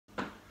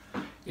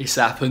It's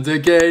happened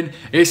again.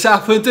 It's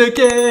happened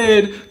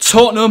again.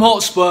 Tottenham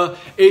Hotspur.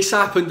 It's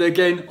happened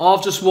again.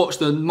 I've just watched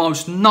the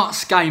most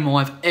nuts game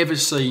I've ever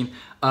seen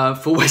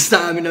for West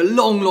Ham in a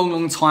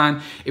long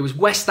time. It was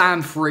West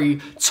Ham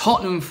 3,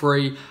 Tottenham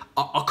 3.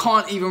 I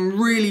can't even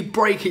really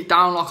break it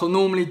down like I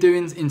normally do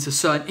into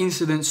certain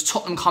incidents.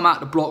 Tottenham come out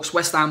the blocks.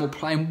 West Ham were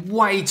playing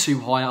way too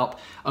high up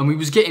and we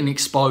was getting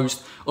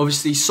exposed.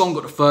 Obviously, Son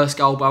got the first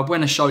goal, but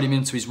Balbuena showed him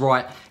into his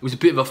right. It was a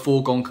bit of a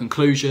foregone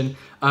conclusion.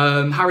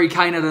 Harry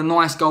Kane had a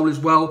nice goal as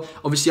well.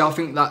 Obviously, I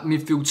think that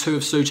midfield two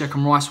of Souček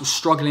and Rice was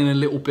struggling a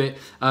little bit.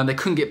 They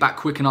couldn't get back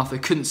quick enough. They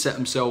couldn't set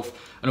themselves.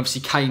 And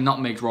obviously, Kane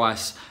nutmegged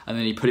Rice, and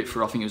then he put it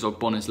through, I think it was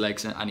Ogbona's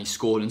legs, and he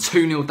scored. And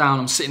 2-0 down,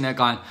 I'm sitting there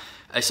going,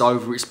 it's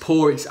over, it's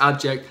poor, it's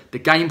abject. The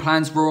game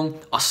plan's wrong.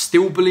 I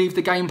still believe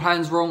the game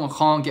plan's wrong. I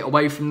can't get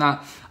away from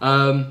that.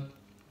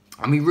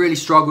 And we really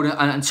struggled,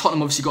 and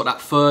Tottenham obviously got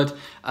that third.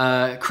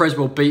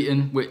 Creswell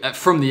beaten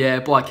from the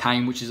air by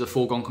Kane, which is a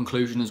foregone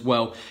conclusion as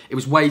well. It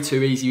was way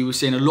too easy. We were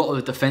seeing a lot of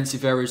the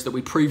defensive errors that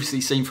we'd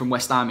previously seen from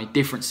West Ham in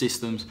different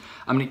systems.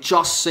 I mean, it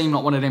just seemed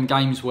like one of them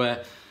games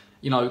where,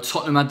 you know,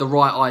 Tottenham had the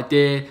right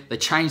idea. They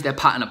changed their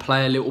pattern of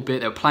play a little bit.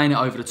 They were playing it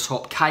over the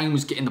top. Kane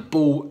was getting the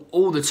ball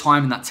all the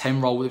time in that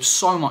 10 role. There was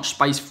so much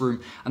space for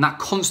him. And that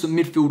constant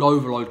midfield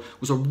overload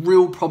was a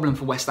real problem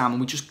for West Ham. And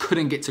we just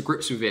couldn't get to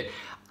grips with it.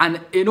 And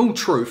in all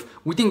truth,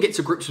 we didn't get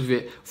to grips with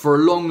it for a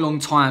long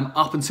time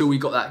up until we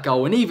got that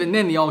goal. And even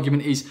then, the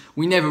argument is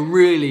we never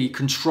really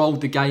controlled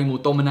the game or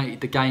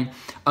dominated the game.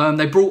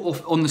 They brought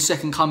off on the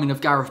second coming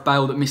of Gareth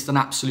Bale that missed an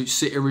absolute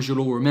sitter, as you'll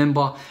all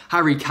remember.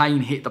 Harry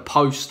Kane hit the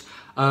post.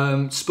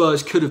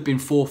 Spurs could have been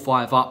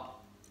 4-5 up.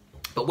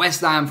 But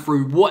West Ham,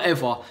 through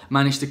whatever,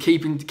 managed to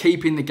keep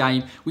in the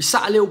game. We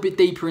sat a little bit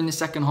deeper in the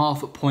second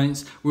half at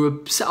points. We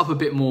were set up a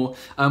bit more.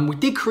 We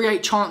did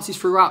create chances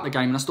throughout the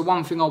game. And that's the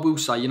one thing I will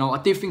say. You know,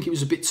 I did think it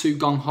was a bit too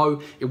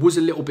gung-ho. It was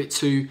a little bit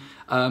too...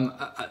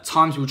 at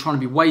times, we were trying to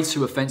be way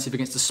too offensive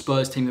against the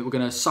Spurs team that were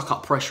going to suck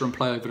up pressure and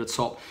play over the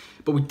top.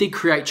 But we did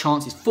create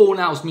chances.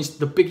 Fornals missed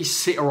the biggest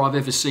sitter I've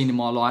ever seen in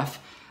my life.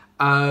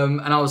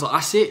 And I was like,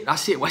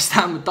 that's it. West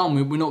Ham are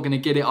done. We're not going to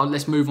get it.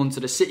 Let's move on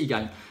to the City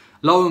game.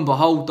 Lo and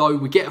behold, though,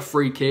 we get a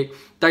free kick.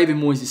 David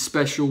Moyes'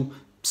 special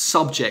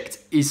subject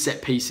is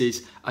set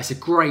pieces. It's a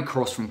great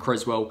cross from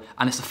Creswell,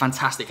 and it's a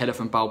fantastic header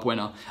from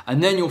Balbuena.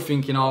 And then you're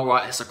thinking, all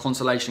right, it's a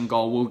consolation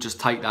goal. We'll just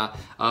take that.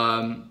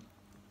 And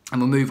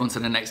we'll move on to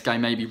the next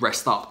game, maybe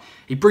rest up.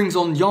 He brings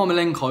on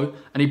Yarmolenko,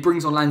 and he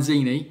brings on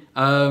Lanzini.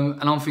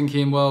 And I'm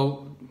thinking,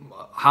 well,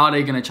 how are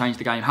they going to change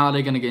the game? How are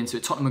they going to get into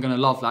it? Tottenham are going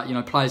to love that. You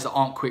know, players that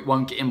aren't quick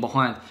won't get in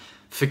behind.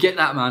 Forget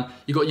that, man.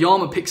 You got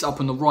Yarma picks it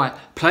up on the right,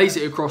 plays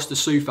it across to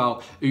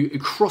Soufal, who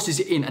crosses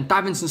it in, and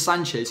Davinson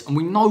Sanchez. And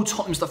we know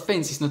Tottenham's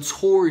defence is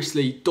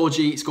notoriously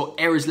dodgy. It's got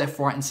errors left,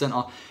 right, and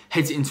centre.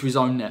 Heads it into his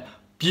own net.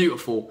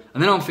 Beautiful.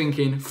 And then I'm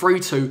thinking,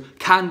 3-2,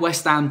 can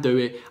West Ham do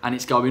it? And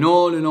it's going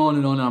on and on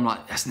and on. And I'm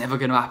like, that's never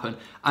going to happen.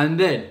 And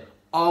then,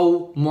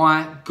 oh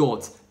my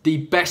God, the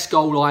best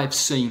goal I have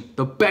seen.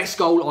 The best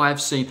goal I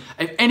have seen.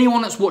 If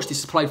anyone that's watched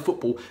this has played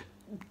football,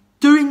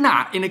 doing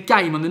that in a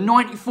game on the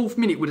 94th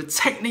minute with a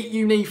technique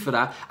you need for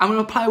that, and when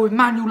a player with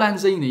Manuel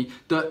Lanzini,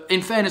 that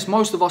in fairness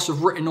most of us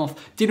have written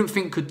off, didn't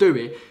think could do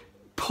it,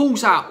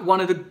 pulls out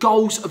one of the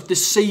goals of the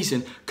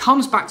season,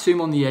 comes back to him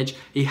on the edge,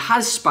 he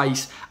has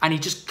space, and he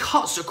just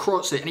cuts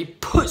across it, and he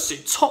puts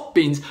it top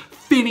bins,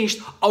 finished,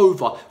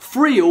 over.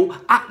 3-3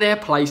 at their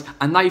place,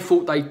 and they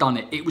thought they'd done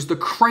it. It was the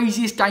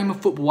craziest game of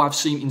football I've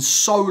seen in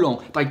so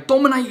long. They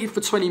dominated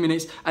for 20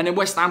 minutes, and then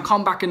West Ham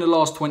come back in the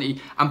last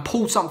 20 and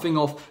pulled something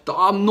off that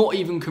I'm not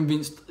even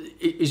convinced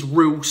is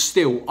real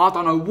still. I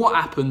don't know what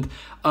happened,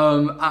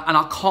 and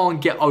I can't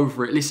get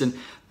over it. Listen,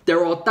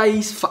 there are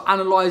days for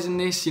analysing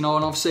this, you know,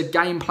 and I've said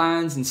game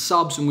plans and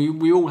subs, and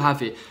we all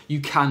have it.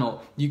 You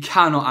cannot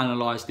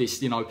analyse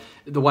this, you know,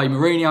 the way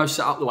Mourinho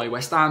set up, the way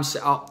West Ham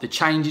set up, the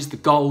changes, the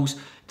goals,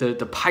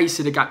 the pace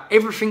of the game.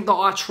 Everything that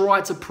I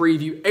tried to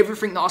preview,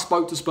 everything that I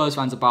spoke to Spurs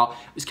fans about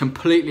is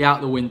completely out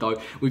the window.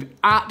 We've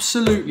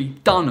absolutely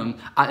done them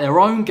at their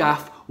own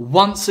gaff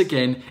once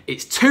again.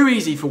 It's too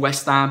easy for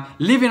West Ham,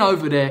 living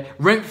over there,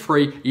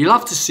 rent-free. You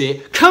love to see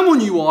it. Come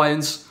on, you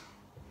Irons.